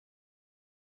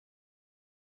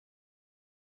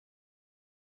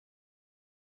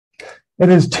It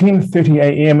is 10:30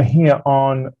 a.m. here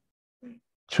on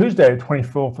Tuesday,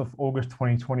 24th of August,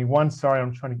 2021. Sorry,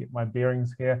 I'm trying to get my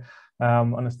bearings here.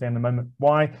 Understand the moment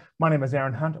why. My name is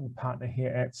Arran Hunt. I'm a partner here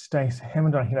at Stace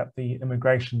Hammond. I head up the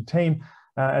immigration team.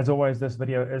 As always, this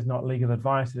video is not legal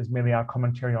advice. It is merely our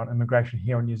commentary on immigration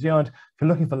here in New Zealand. If you're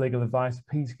looking for legal advice,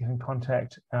 please get in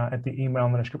contact at the email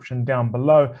in the description down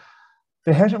below.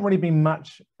 There hasn't really been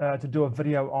much to do a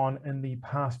video on in the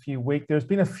past few weeks. There's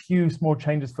been a few small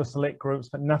changes for select groups,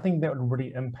 but nothing that would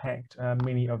really impact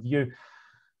many of you.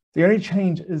 The only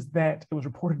change is that it was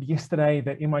reported yesterday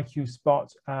that MIQ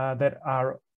spots that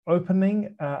are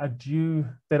opening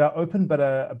that are open but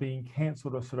are being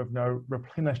cancelled or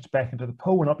replenished back into the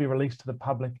pool will not be released to the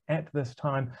public at this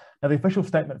time. Now, the official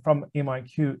statement from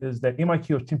MIQ is that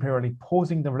MIQ is temporarily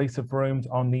pausing the release of rooms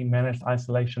on the managed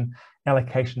isolation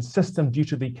allocation system due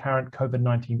to the current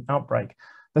COVID-19 outbreak.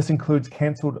 This includes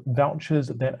cancelled vouchers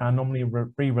that are normally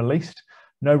re-released.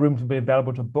 No rooms will be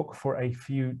available to book for a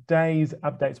few days.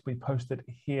 Updates will be posted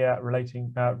here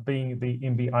relating being the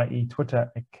MBIE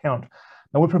Twitter account.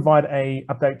 Now, we'll provide an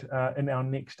update in our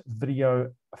next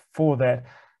video for that.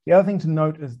 The other thing to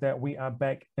note is that we are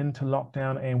back into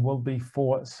lockdown and will be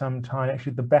for some time.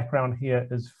 Actually, the background here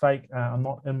is fake. I'm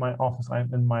not in my office,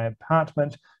 I'm in my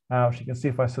apartment. As you can see,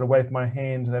 if I sort of wave my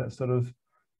hand, that it's sort of,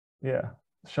 yeah,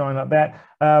 showing like that.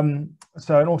 And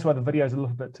also the video is a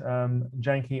little bit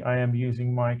janky. I am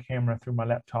using my camera through my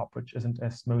laptop, which isn't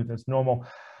as smooth as normal.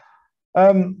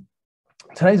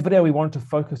 Today's video, we wanted to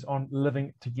focus on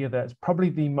living together. It's probably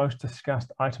the most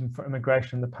discussed item for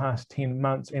immigration in the past 10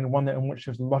 months, and one in which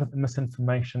there's a lot of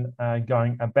misinformation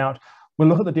going about. We'll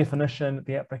look at the definition,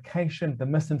 the application, the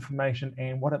misinformation,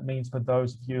 and what it means for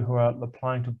those of you who are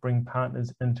applying to bring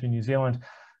partners into New Zealand.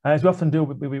 As we often do,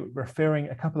 we'll be referring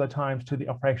a couple of times to the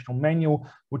operational manual,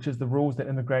 which is the rules that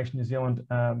Immigration New Zealand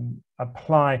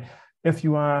apply. If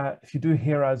you do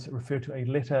hear us refer to a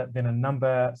letter, then a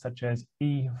number such as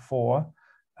E4,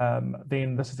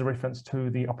 then this is a reference to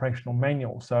the operational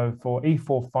manual. So for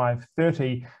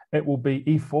E4530, it will be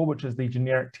E4, which is the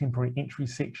generic temporary entry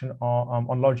section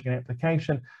on lodging an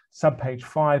application, subpage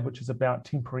 5, which is about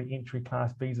temporary entry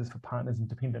class visas for partners and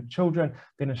dependent children,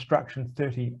 then instruction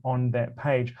 30 on that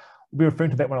page. We'll be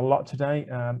referring to that one a lot today,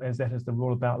 as that is the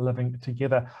rule about living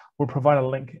together. We'll provide a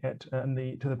link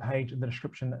to the page in the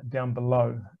description down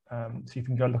below, so you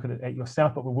can go look at it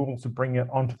yourself, but we will also bring it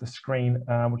onto the screen,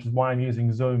 which is why I'm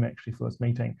using Zoom actually for this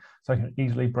meeting, so I can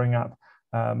easily bring up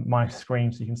my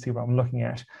screen so you can see what I'm looking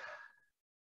at.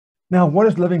 Now, what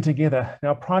is living together?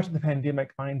 Now, prior to the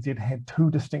pandemic, INZ had two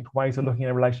distinct ways of looking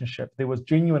at a relationship. There was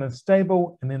genuine and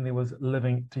stable, and then there was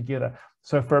living together.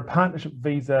 So for a partnership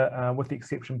visa, with the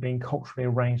exception being culturally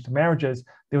arranged marriages,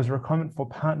 there was a requirement for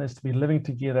partners to be living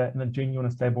together in a genuine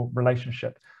and stable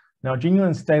relationship. Now, genuine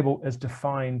and stable is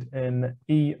defined in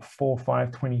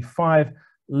E4525.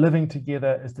 Living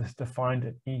together is defined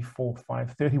at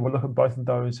E4530. We'll look at both of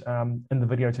those in the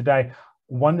video today.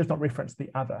 One does not reference the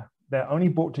other. They're only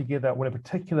brought together when a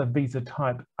particular visa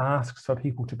type asks for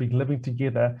people to be living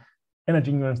together in a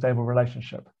genuine and stable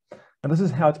relationship. And this is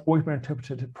how it's always been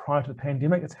interpreted prior to the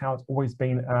pandemic. It's how it's always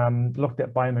been looked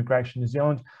at by Immigration New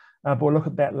Zealand. But we'll look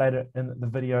at that later in the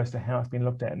video as to how it's been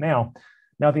looked at now.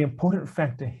 Now, the important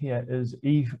factor here is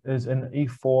in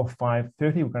E4530.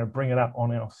 We're going to bring it up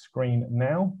on our screen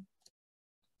now.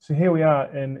 So here we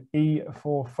are in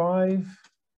E45.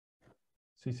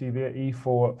 So you see there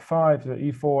E45, so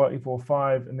E4,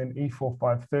 E45, and then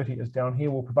E4530 is down here.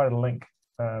 We'll provide a link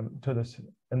to this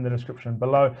in the description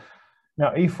below.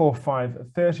 Now,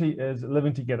 E4530 is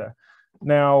living together.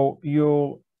 Now,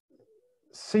 you'll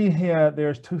see here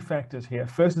there's two factors here.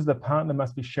 First is the partner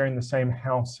must be sharing the same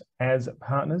house as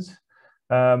partners.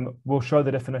 We'll show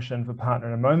the definition for partner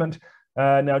in a moment.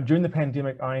 Now, during the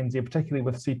pandemic, INZ, particularly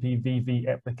with CPVV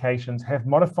applications, have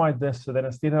modified this so that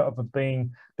instead of it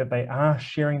being that they are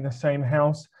sharing the same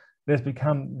house, it has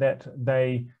become that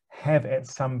they have at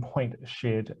some point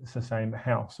shared the same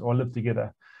house or lived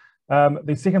together.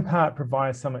 The second part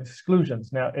provides some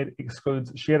exclusions. Now, it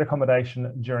excludes shared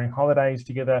accommodation during holidays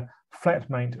together,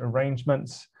 flatmate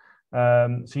arrangements.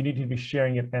 So you need to be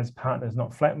sharing it as partners,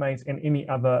 not flatmates, and any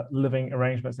other living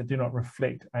arrangements that do not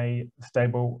reflect a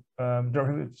stable,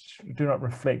 do not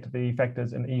reflect the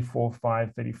factors in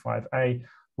E4535A,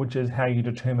 which is how you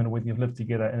determine whether you've lived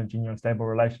together in a genuine stable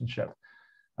relationship.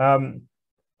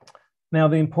 Now,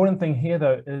 the important thing here,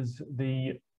 though, is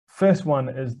the first one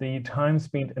is the time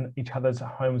spent in each other's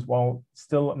homes while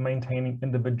still maintaining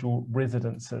individual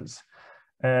residences.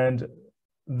 And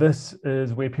this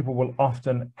is where people will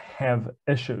often have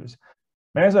issues.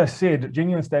 Now, as I said,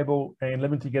 genuine, stable, and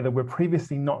living together were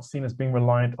previously not seen as being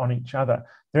reliant on each other.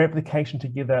 Their application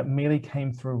together merely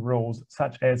came through rules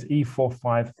such as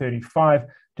E4535,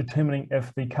 determining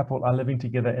if the couple are living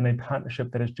together in a partnership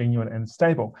that is genuine and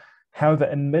stable. However,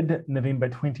 in mid-November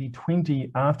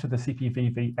 2020, after the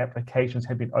CPVV applications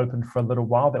had been opened for a little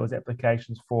while, that was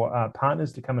applications for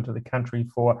partners to come into the country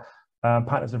for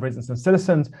partners of residents and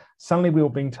citizens, suddenly we were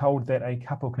being told that a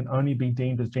couple can only be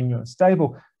deemed as genuine and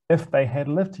stable if they had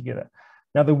lived together.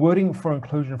 Now, the wording for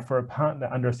inclusion for a partner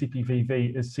under a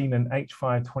CPVV is seen in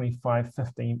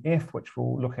H52515F, which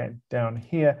we'll look at down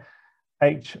here.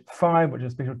 H5, which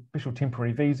is special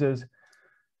temporary visas.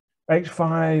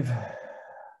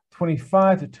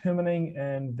 H525, determining,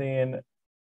 and then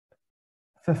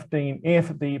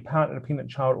 15F, the partner, dependent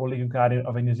child, or legal guardian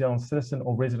of a New Zealand citizen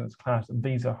or residence class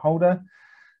visa holder.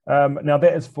 Now,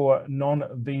 that is for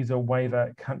non-visa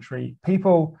waiver country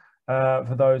people.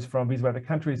 For those from visa waiver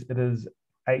countries, it is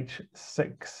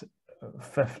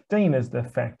H615 is the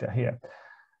factor here.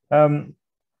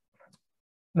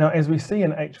 Now, as we see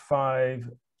in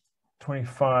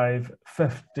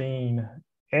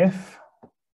H52515F,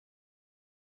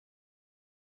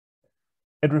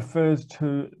 it refers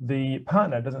to the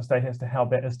partner. It doesn't state as to how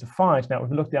that is defined. Now, if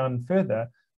we look down further,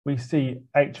 we see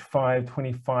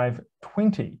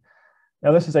H52520.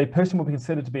 Now, this is a person will be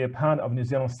considered to be a partner of a New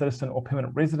Zealand citizen or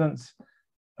permanent residence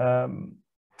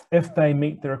if they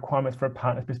meet the requirements for a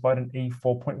partner specified in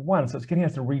E4.1. So it's getting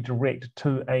us to redirect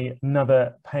to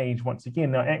another page once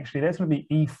again. Now, actually, that's going to be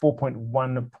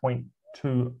E4.1.20.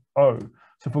 So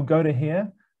if we'll go to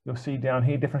here, you'll see down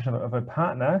here, definition of a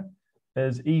partner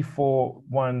is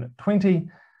E4120.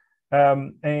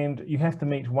 And you have to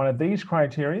meet one of these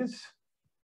criteria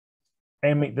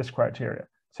and meet this criteria.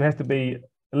 So it has to be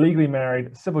legally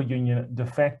married, civil union, de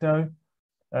facto.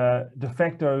 De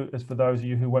facto is for those of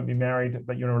you who won't be married,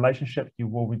 but you're in a relationship, you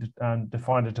will be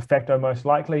defined as de facto most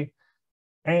likely,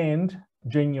 and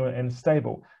genuine and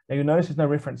stable. Now you'll notice there's no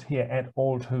reference here at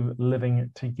all to living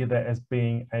together as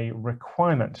being a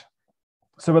requirement.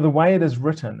 So by the way it is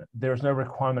written, there is no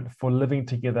requirement for living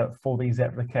together for these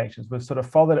applications. We've sort of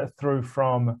followed it through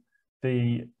from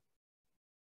the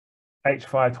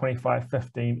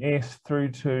H52515S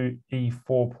through to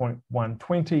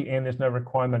E4.120, and there's no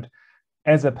requirement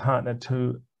as a partner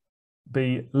to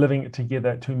be living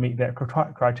together to meet that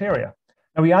criteria.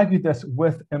 Now, we argued this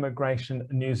with Immigration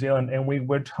New Zealand, and we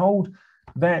were told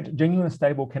that genuine and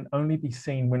stable can only be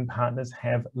seen when partners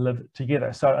have lived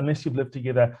together. So unless you've lived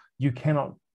together, you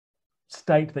cannot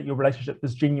state that your relationship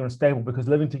is genuine and stable, because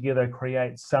living together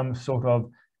creates some sort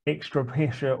of extra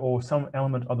pressure or some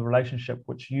element of the relationship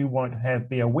which you won't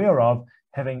be aware of,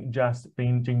 having just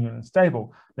been genuine and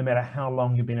stable, no matter how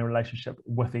long you've been in a relationship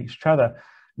with each other.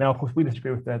 Now, of course, we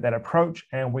disagree with that approach,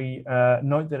 and we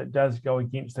note that it does go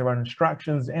against their own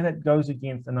instructions, and it goes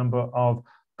against a number of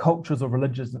cultures or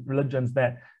religions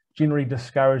that generally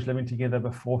discourage living together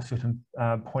before certain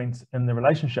points in the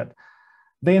relationship.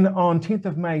 Then on 10th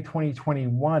of May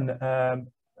 2021,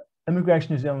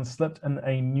 Immigration New Zealand slipped in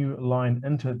a new line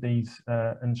into these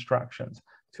instructions.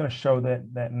 It's going to show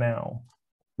that now.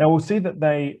 Now we'll see that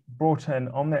they brought in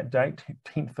on that date,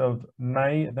 10th of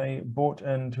May, they brought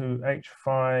into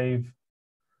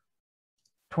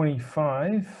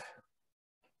H525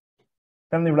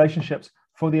 family relationships.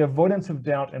 For the avoidance of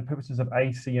doubt and purposes of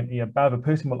A, C, and E above, a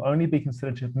person will only be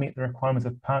considered to have met the requirements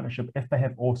of partnership if they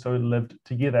have also lived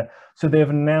together. So they've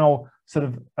now sort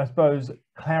of, I suppose,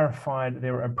 clarified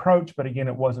their approach, but again,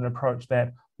 it was an approach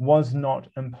that was not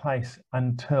in place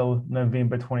until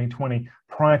November 2020.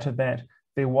 Prior to that,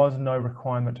 there was no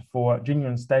requirement for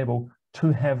genuine and stable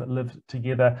to have lived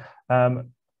together.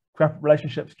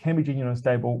 Relationships can be genuine and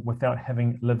stable without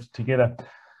having lived together.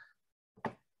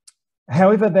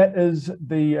 However, that has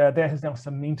now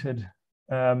cemented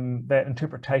that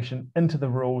interpretation into the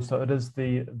rules. So it is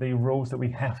the rules that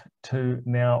we have to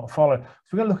now follow. So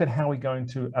we're going to look at how we're going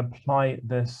to apply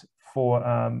this for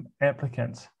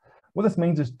applicants. What this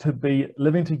means is, to be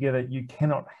living together, you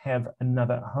cannot have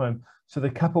another home. So the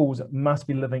couples must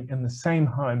be living in the same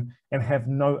home and have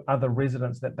no other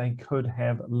residence that they could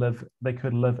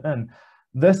live in.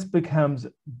 This becomes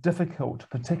difficult,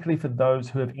 particularly for those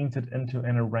who have entered into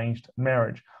an arranged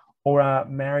marriage or are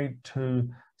married to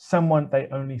someone they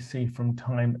only see from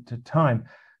time to time.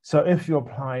 So if you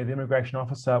apply, the immigration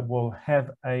officer will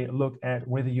have a look at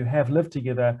whether you have lived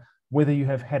together, whether you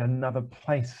have had another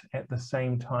place at the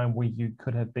same time where you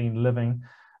could have been living.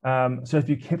 So if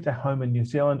you kept a home in New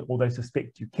Zealand, or they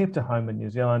suspect you kept a home in New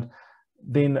Zealand,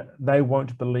 then they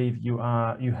won't believe you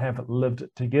have lived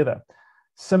together.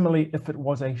 Similarly, if it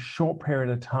was a short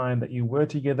period of time that you were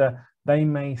together, they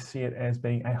may see it as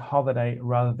being a holiday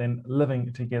rather than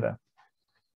living together.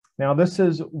 Now, this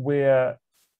is where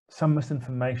some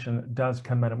misinformation does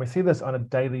come in, and we see this on a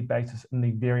daily basis in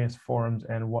the various forums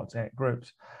and WhatsApp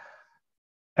groups.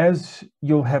 As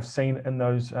you'll have seen in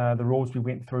those the rules we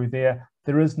went through there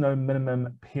is no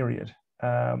minimum period.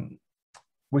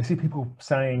 We see people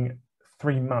saying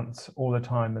 3 months all the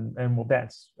time, and well,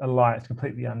 that's a lie. It's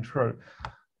completely untrue.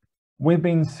 We've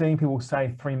been seeing people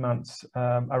say 3 months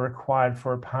are required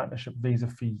for a partnership visa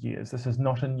for years. This is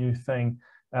not a new thing.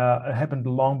 It happened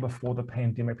long before the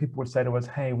pandemic. People would say to us,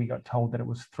 hey, we got told that it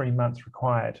was 3 months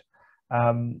required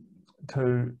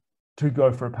to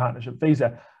go for a partnership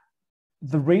visa.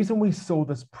 The reason we saw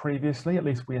this previously, at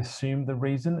least we assumed the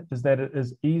reason, is that it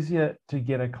is easier to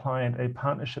get a client a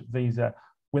partnership visa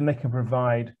when they can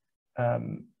provide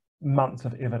months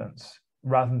of evidence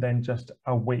rather than just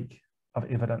a week of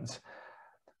evidence.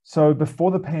 So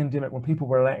before the pandemic, when people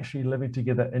were actually living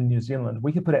together in New Zealand,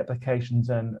 we could put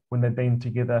applications in when they've been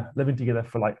together, living together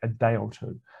for like a day or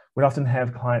two. We'd often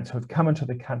have clients who have come into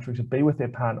the country to be with their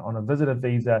partner on a visitor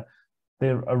visa.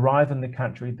 They'd arrive in the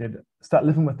country, they'd start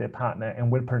living with their partner,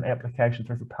 and we'd put an application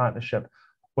through for partnership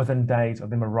within days of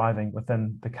them arriving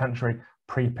within the country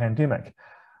pre-pandemic.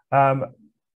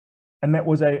 And it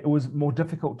was more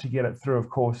difficult to get it through, of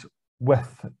course,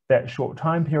 with that short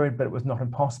time period, but it was not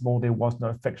impossible. There was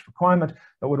no fixed requirement.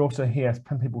 But we'd also hear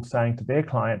people saying to their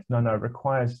clients, no, it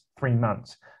requires 3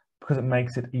 months because it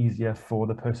makes it easier for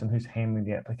the person who's handling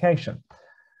the application.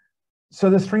 So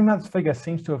this 3 months figure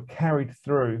seems to have carried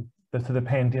through to the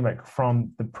pandemic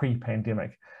from the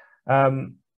pre-pandemic.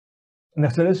 Now,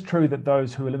 so it is true that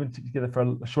those who are living together for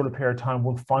a shorter period of time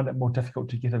will find it more difficult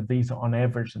to get a visa on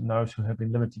average than those who have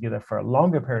been living together for a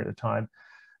longer period of time.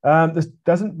 It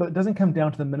doesn't come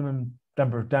down to the minimum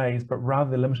number of days, but rather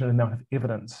the limited amount of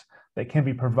evidence that can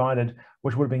be provided,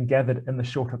 which would have been gathered in the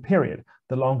shorter period.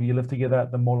 The longer you live together,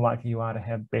 the more likely you are to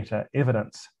have better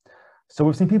evidence. So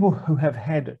we've seen people who have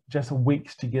had just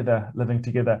weeks together, living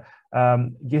together,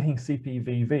 getting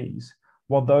CPVVs,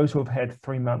 while those who have had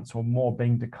 3 months or more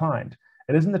being declined.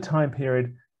 It isn't the time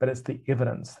period, but it's the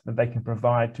evidence that they can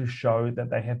provide to show that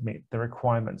they have met the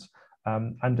requirements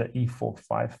under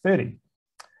E4530.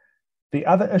 The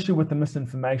other issue with the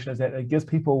misinformation is that it gives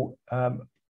people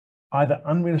either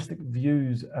unrealistic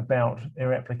views about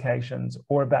their applications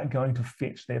or about going to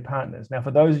fetch their partners. Now,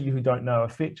 for those of you who don't know, a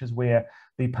fetch is where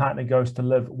the partner goes to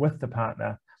live with the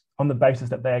partner on the basis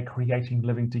that they are creating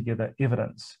living together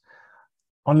evidence.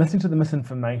 On listening to the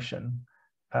misinformation,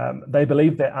 they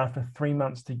believe that after 3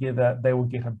 months together, they will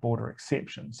get a border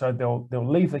exception. So they'll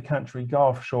leave the country, go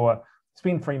offshore,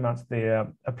 spend 3 months there,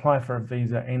 apply for a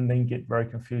visa, and then get very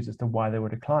confused as to why they were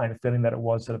declined, feeling that it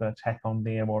was sort of an attack on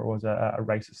them or it was a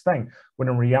racist thing, when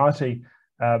in reality,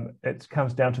 it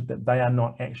comes down to that they are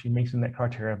not actually meeting that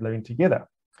criteria of living together.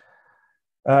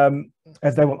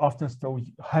 As they will often still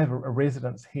have a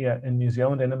residence here in New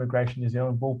Zealand, and Immigration New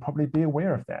Zealand will probably be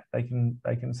aware of that. They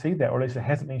can see that, or at least it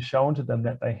hasn't been shown to them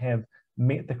that they have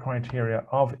met the criteria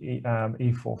of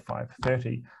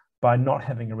E4530 by not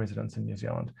having a residence in New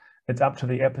Zealand. It's up to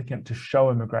the applicant to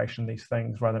show immigration these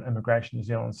things rather than Immigration New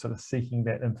Zealand sort of seeking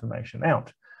that information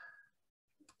out.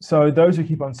 So those who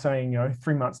keep on saying,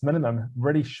 3 months minimum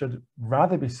really should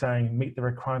rather be saying meet the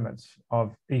requirements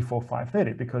of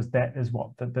E4530, because that is what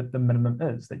the minimum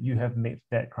is, that you have met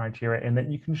that criteria and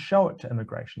that you can show it to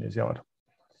Immigration New Zealand.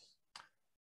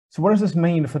 So what does this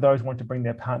mean for those who want to bring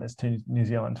their partners to New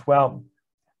Zealand? Well,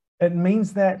 it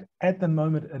means that at the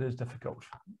moment it is difficult.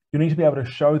 You need to be able to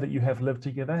show that you have lived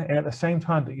together, and at the same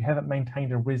time that you haven't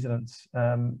maintained a residence,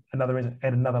 at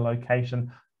another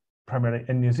location, primarily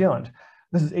in New Zealand.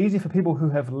 This is easy for people who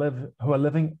are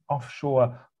living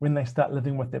offshore when they start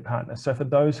living with their partner. So for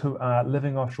those who are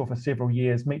living offshore for several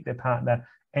years, meet their partner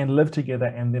and live together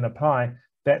and then apply,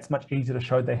 that's much easier to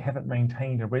show they haven't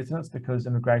maintained a residence, because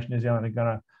Immigration New Zealand are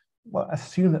going to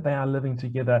assume that they are living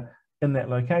together in that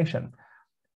location.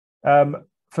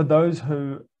 For those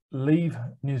who leave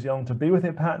New Zealand to be with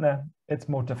their partner, it's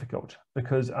more difficult,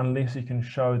 because unless you can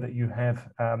show that you have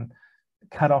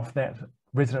cut off that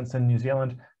residence in New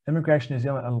Zealand, Immigration New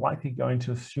Zealand are likely going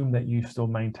to assume that you still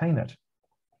maintain it.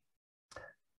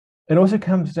 It also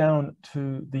comes down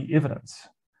to the evidence.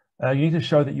 You need to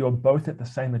show that you're both at the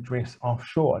same address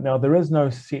offshore. Now, there is no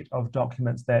set of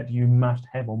documents that you must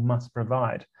have or must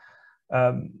provide.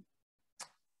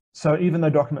 So even though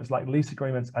documents like lease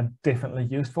agreements are definitely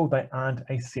useful, they aren't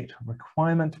a set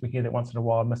requirement. We hear that once in a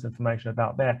while, misinformation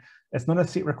about that. It's not a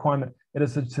set requirement, it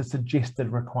is a suggested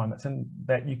requirements, and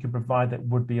that you can provide that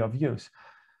would be of use.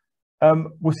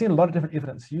 We're seeing a lot of different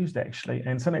evidence used actually,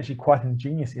 and some actually quite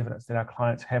ingenious evidence that our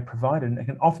clients have provided. And it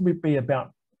can often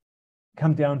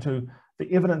come down to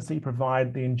the evidence that you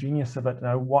provide, the ingenious of it,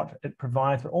 what it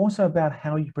provides, but also about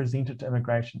how you present it to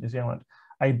Immigration New Zealand.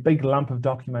 A big lump of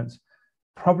documents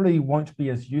probably won't be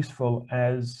as useful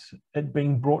as it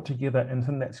being brought together in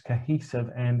something that's cohesive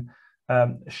and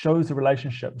shows the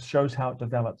relationship, shows how it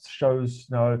develops, shows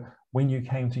when you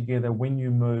came together, when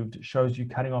you moved, shows you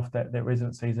cutting off that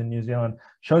residencies in New Zealand,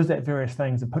 shows that various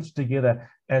things and puts it together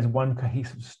as one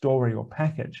cohesive story or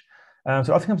package. So it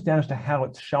often comes down as to how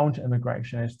it's shown to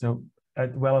immigration as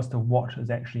well as to what is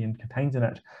actually contained in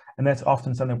it. And that's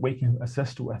often something we can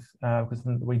assist with because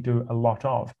we do a lot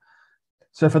of.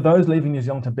 So for those leaving New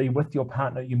Zealand to be with your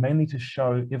partner, you may need to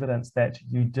show evidence that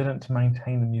you didn't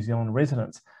maintain the New Zealand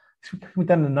residence. We've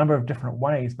done it in a number of different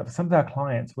ways, but for some of our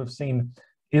clients, we've seen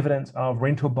evidence of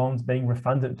rental bonds being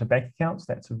refunded to bank accounts.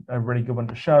 That's a really good one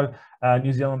to show.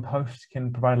 New Zealand Post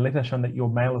can provide a letter showing that your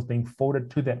mail is being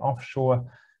forwarded to that offshore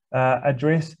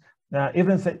address.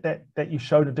 Evidence that you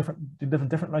showed at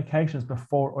different locations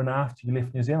before and after you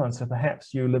left New Zealand. So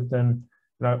perhaps you lived in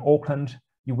Auckland,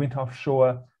 you went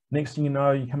offshore. Next thing you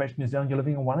know, you come back to New Zealand, you're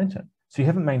living in Wellington. So you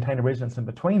haven't maintained a residence in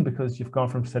between because you've gone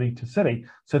from city to city.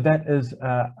 So that is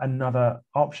another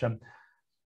option.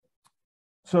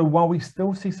 So while we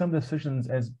still see some decisions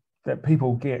that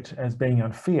people get as being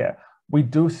unfair, we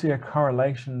do see a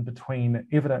correlation between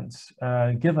evidence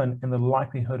given and the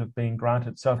likelihood of being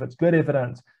granted. So if it's good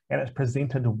evidence and it's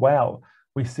presented well,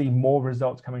 we see more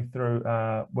results coming through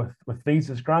with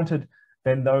visas granted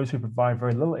than those who provide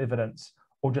very little evidence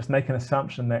or just make an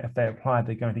assumption that if they apply,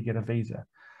 they're going to get a visa.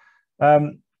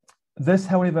 This,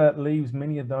 however, leaves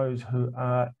many of those who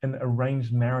are in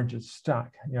arranged marriages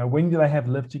stuck. When do they have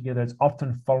lived together? It's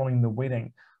often following the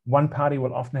wedding. One party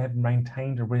will often have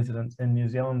maintained a residence in New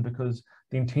Zealand because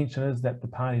the intention is that the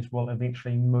parties will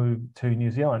eventually move to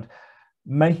New Zealand.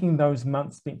 Making those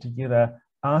months spent together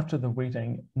after the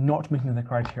wedding not meeting the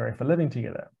criteria for living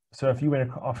together. So if you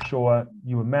went offshore,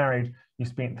 you were married, you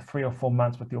spent 3 or 4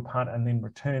 months with your partner and then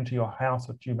returned to your house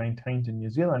which you maintained in New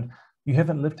Zealand, you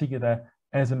haven't lived together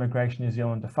as Immigration New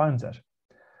Zealand defines it.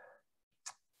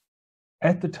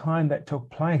 At the time that took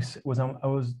place, it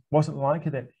wasn't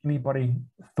likely that anybody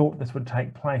thought this would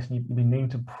take place, and you'd be needing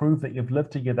to prove that you've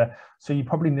lived together. So you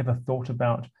probably never thought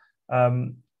about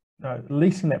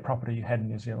leasing that property you had in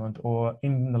New Zealand or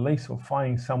ending the lease or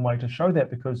finding some way to show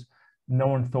that because no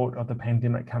one thought of the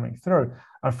pandemic coming through.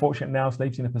 Unfortunately, now it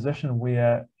leaves you in a position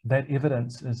where that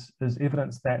evidence is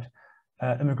evidence that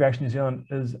Immigration New Zealand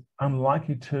is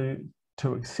unlikely to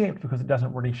accept because it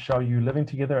doesn't really show you living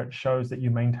together. It shows that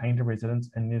you maintained a residence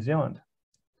in New Zealand.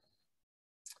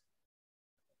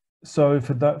 So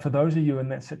for those of you in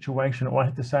that situation, all I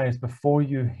have to say is before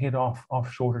you head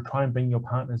offshore to try and bring your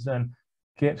partners in,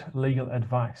 get legal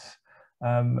advice.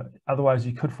 Otherwise,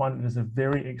 you could find it as a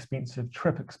very expensive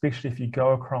trip, especially if you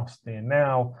go across there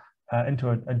now into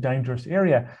a dangerous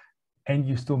area and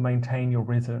you still maintain your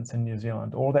residence in New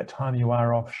Zealand. All that time you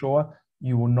are offshore,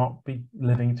 you will not be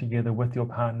living together with your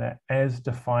partner as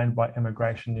defined by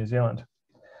Immigration New Zealand.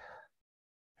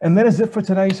 And that is it for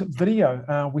today's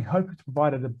video. We hope it's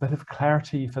provided a bit of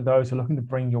clarity for those who are looking to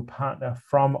bring your partner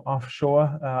from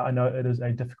offshore. I know it is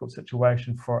a difficult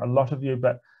situation for a lot of you,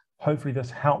 but hopefully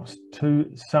this helps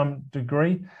to some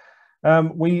degree.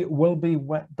 We will be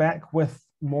back with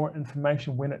more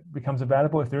information when it becomes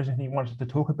available. If there is anything you wanted to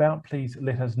talk about, please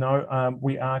let us know.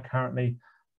 We are currently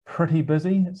pretty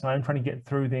busy, so I'm trying to get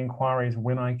through the inquiries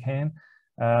when I can,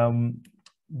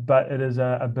 but it is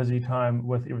a busy time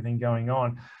with everything going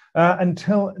on.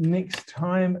 Until next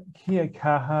time, kia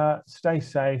kaha, stay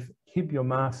safe, keep your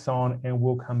masks on, and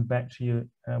we'll come back to you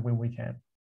when we can.